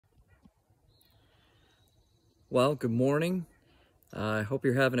Well, good morning. I hope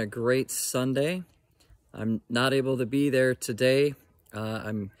you're having a great Sunday. I'm not able to be there today.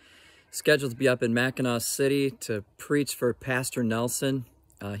 I'm scheduled to be up in Mackinac City to preach for Pastor Nelson.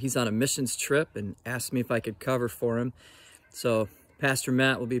 He's on a missions trip and asked me if I could cover for him. So Pastor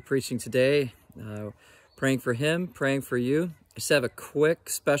Matt will be preaching today. Praying for him, praying for you. I just have a quick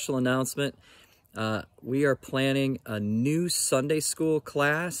special announcement. We are planning a new Sunday school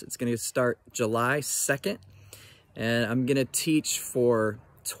class. It's going to start July 2nd. And I'm going to teach for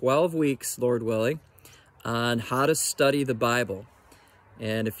 12 weeks, Lord willing, on how to study the Bible.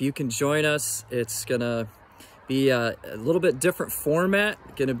 And if you can join us, it's going to be a little bit different format.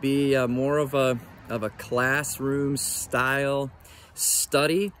 Going to be more of a classroom style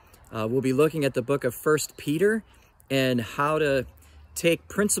study. We'll be looking at the book of 1 Peter and how to take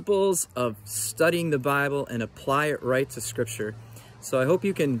principles of studying the Bible and apply it right to Scripture. So I hope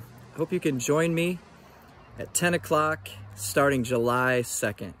you can join me at 10 o'clock starting July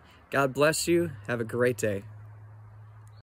 2nd. God bless you. Have a great day.